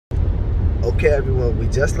Okay, everyone, we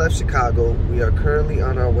just left Chicago. We are currently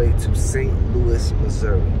on our way to St. Louis,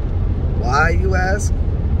 Missouri. Why, you ask?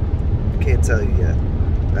 Can't tell you yet.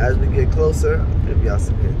 As we get closer, I'll give y'all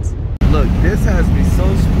some hints. Look, this has me so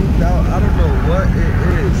spooked out. I don't know what it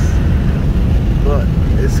is, but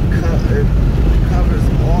it covers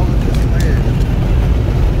all of this land.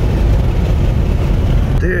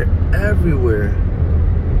 They're everywhere.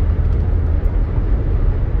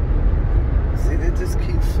 See, they just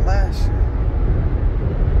keep flashing.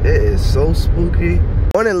 It is so spooky.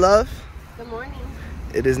 Morning, love. Good morning.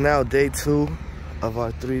 It is now day 2 of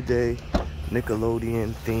our 3-day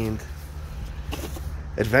Nickelodeon themed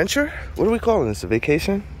adventure. What are we calling this? A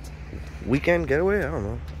vacation? Weekend getaway? I don't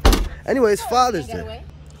know. Anyway, it's Father's Day.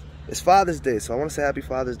 It's Father's Day, so I want to say happy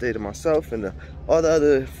Father's Day to myself and all the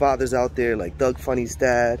other fathers out there, like Doug Funny's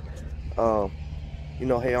dad, you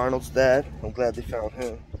know, Hey Arnold's dad. I'm glad they found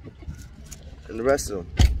him. And the rest of them.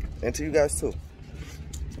 And to you guys too.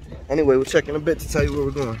 Anyway, we'll check in a bit to tell you where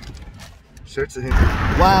we're going. Shirts are here.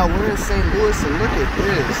 Wow, we're in St. Louis and look at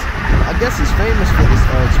this. I guess he's famous for this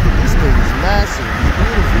arch, but this thing is massive. It's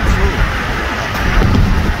beautiful too.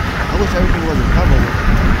 I wish everything wasn't covered.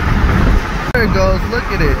 There it goes, look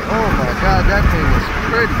at it. Oh my God, that thing is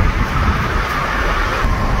pretty.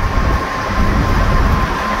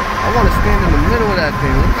 I want to stand in the middle of that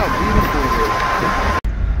thing. Look how beautiful it is.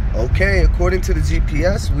 Okay, according to the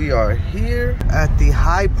GPS, we are here at the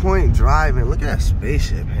High Point Drive-In. Look at that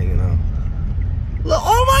spaceship hanging out. Look,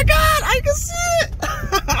 oh my God, I can see it.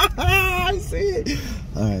 I see it.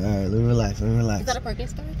 All right, let me relax, Is that a parking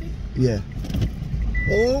spot right there? Yeah.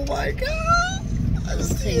 Oh my God. I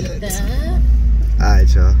see it. That. All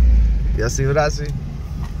right, y'all. Y'all see what I see?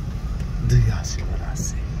 Do y'all see what I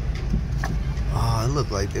see? Oh, it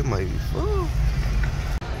look like it might be full.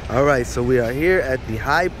 All right, so we are here at the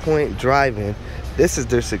High Point Drive-In. This is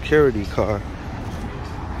their security car.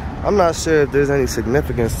 I'm not sure if there's any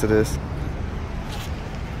significance to this,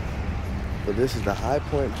 but this is the High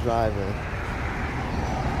Point Drive-In.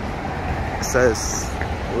 It says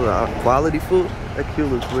quality food. That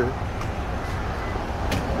cute looks weird.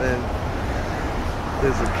 Then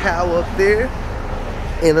there's a cow up there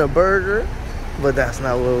and a burger, but that's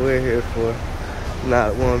not what we're here for.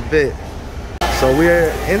 Not one bit. So we're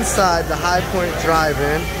inside the High Point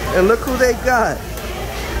Drive-In, and look who they got.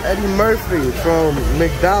 Eddie Murphy from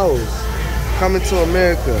McDowell's, Coming to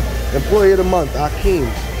America. Employee of the Month, Akeem.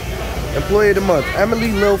 Employee of the Month,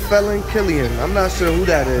 Emily Lil Felon Killian. I'm not sure who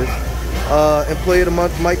that is. Employee of the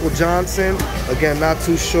Month, Michael Johnson. Again, not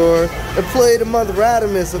too sure. Employee of the Month,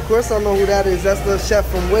 Radimus. Of course I know who that is. That's the chef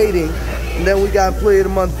from Waiting. And then we got Employee of the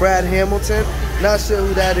Month, Brad Hamilton. Not sure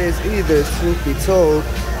who that is either, truth be told.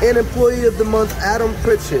 And Employee of the Month, Adam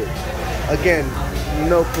Pritchett. Again,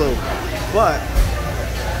 no clue. But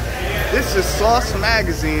this is Sauce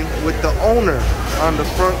Magazine with the owner on the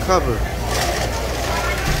front cover.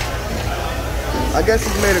 I guess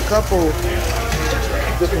he's made a couple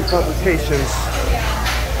different publications.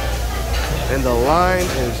 And the line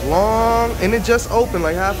is long. And it just opened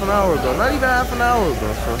like half an hour ago. Not even half an hour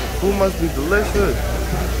ago. So food must be delicious.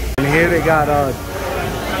 And here they got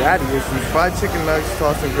daddy issues, fried chicken nuggets,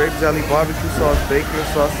 tossed in grape jelly, barbecue sauce, bacon,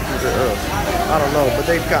 sausages, and I don't know, but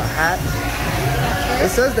they've got hats. It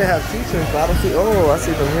says they have t-shirts, but I don't see. Oh, I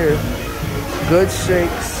see them here. Good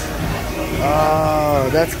shakes. Oh,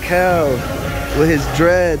 that's Kel with his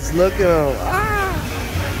dreads. Look at him.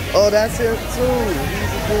 Ah. Oh, that's him too.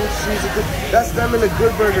 He's a good. She's a good. That's them in the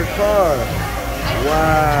Good Burger car.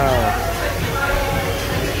 Wow.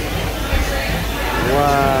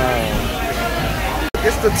 Wow.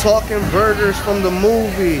 It's the talking burgers from the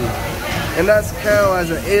movie. And that's Cal as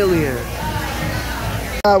an alien.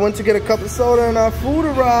 I went to get a cup of soda and our food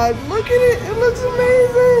arrived. Look at it. It looks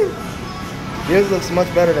amazing. Yours looks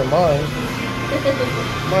much better than mine.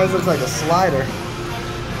 Mine looks like a slider.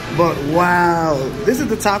 But wow. This is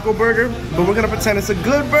the taco burger, but we're going to pretend it's a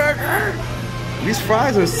good burger. These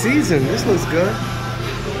fries are seasoned. This looks good.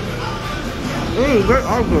 Good.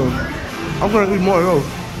 I'm good. I'm going to eat more of those.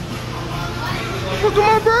 Look at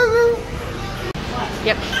my burger.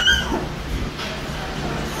 Yep.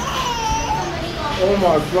 Oh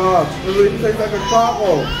my God. It really tastes like a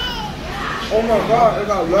taco. Oh my God. It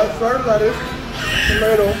got red lettuce,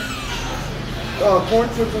 tomato, corn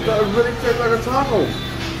chips. It really tastes like a taco.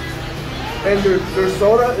 And their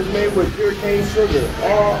soda is made with pure cane sugar.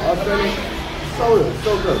 All authentic soda.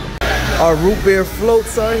 So good. Our root beer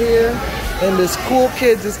floats are here. And this cool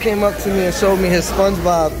kid just came up to me and showed me his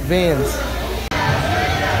SpongeBob Vans.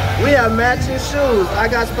 We have matching shoes. I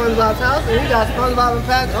got SpongeBob's house and he got SpongeBob and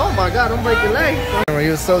Pat. Oh my God, I'm breaking legs. He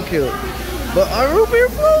was so cute. But our root beer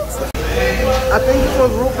floats. I think this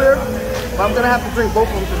one's root beer, but I'm gonna have to drink both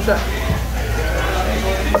of them to check.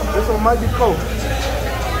 This one might be Coke.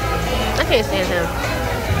 I can't stand him.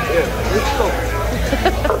 Yeah, it's Coke.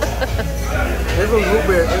 This one's root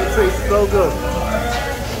beer and it tastes so good.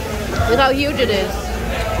 Look how huge it is.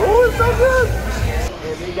 Oh, it's so good.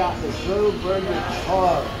 And they got the Good Burger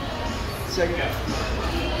car. Check it out.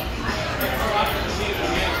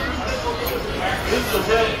 This is the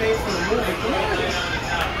real thing from the movie. Come on.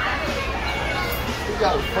 We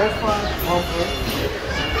got a French fries bumper.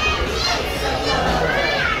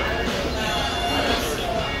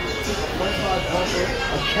 French fries bumper.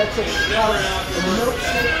 A ketchup stout. A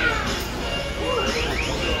milkshake.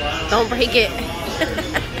 Don't break it.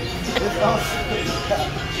 It's awesome.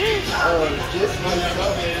 This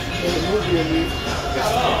myself in the movie at least.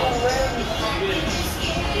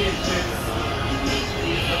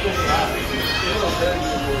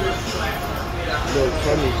 Little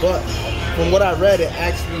crummy, but from what I read, it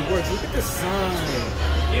actually works. Look at the sign.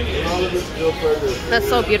 All of this Good Burger. That's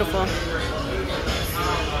so beautiful.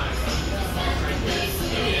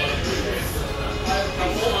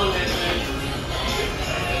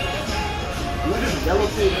 Look at the yellow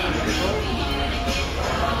tape.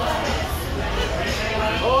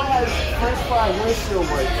 Oh, it has French fry windshield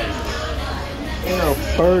wipers. And a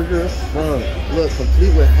burger front. Look,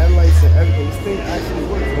 complete with headlights and everything. This thing actually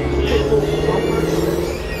works. Look,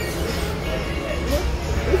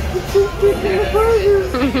 it's the two-big burger.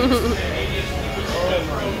 Oh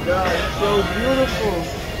my God, it's so beautiful.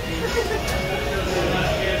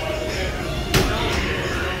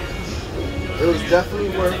 It was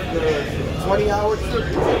definitely worth the 20-hour trip.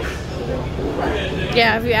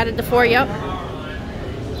 Yeah, have you added the 4? Yep.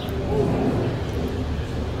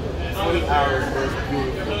 20 hours was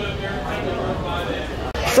beautiful.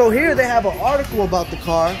 So here they have an article about the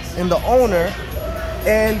car and the owner.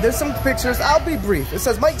 And there's some pictures. I'll be brief. It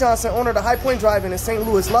says, Mike Johnson, owner of the High Point Drive-In in St.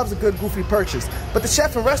 Louis, loves a good goofy purchase. But the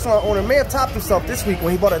chef and restaurant owner may have topped himself this week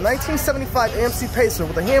when he bought a 1975 AMC Pacer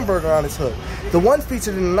with a hamburger on its hood. The one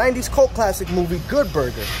featured in the 90s cult classic movie Good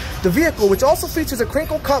Burger. The vehicle, which also features a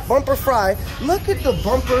crinkle cut bumper fry. Look at the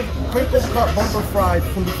crinkle cut bumper fry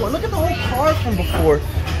from before. Look at the whole car from before.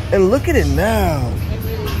 And look at it now.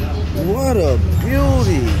 What a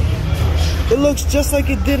beauty. It looks just like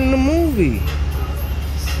it did in the movie.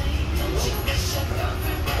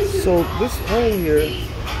 So this hole here,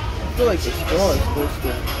 I feel like the straw is supposed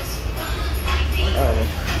to, I don't know.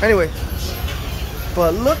 Anyway,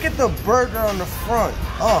 but look at the burger on the front.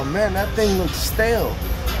 Oh man, that thing looks stale.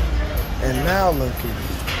 And now look at it.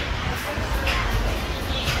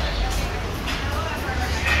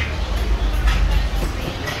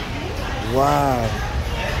 Wow.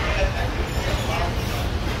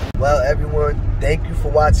 Well, everyone, thank you for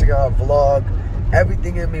watching our vlog.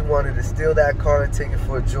 Everything in me wanted to steal that car and take it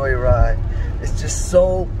for a joyride. It's just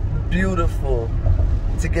so beautiful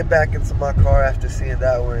to get back into my car after seeing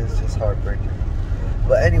that one. It's just heartbreaking.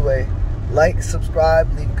 But anyway, like,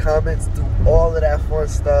 subscribe, leave comments, do all of that fun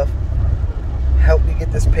stuff. Help me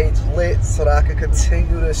get this page lit so that I can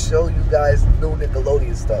continue to show you guys new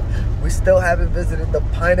Nickelodeon stuff. We still haven't visited the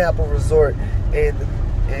Pineapple Resort in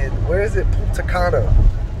where is it? Punta Cana.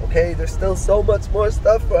 Okay, there's still so much more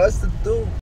stuff for us to do.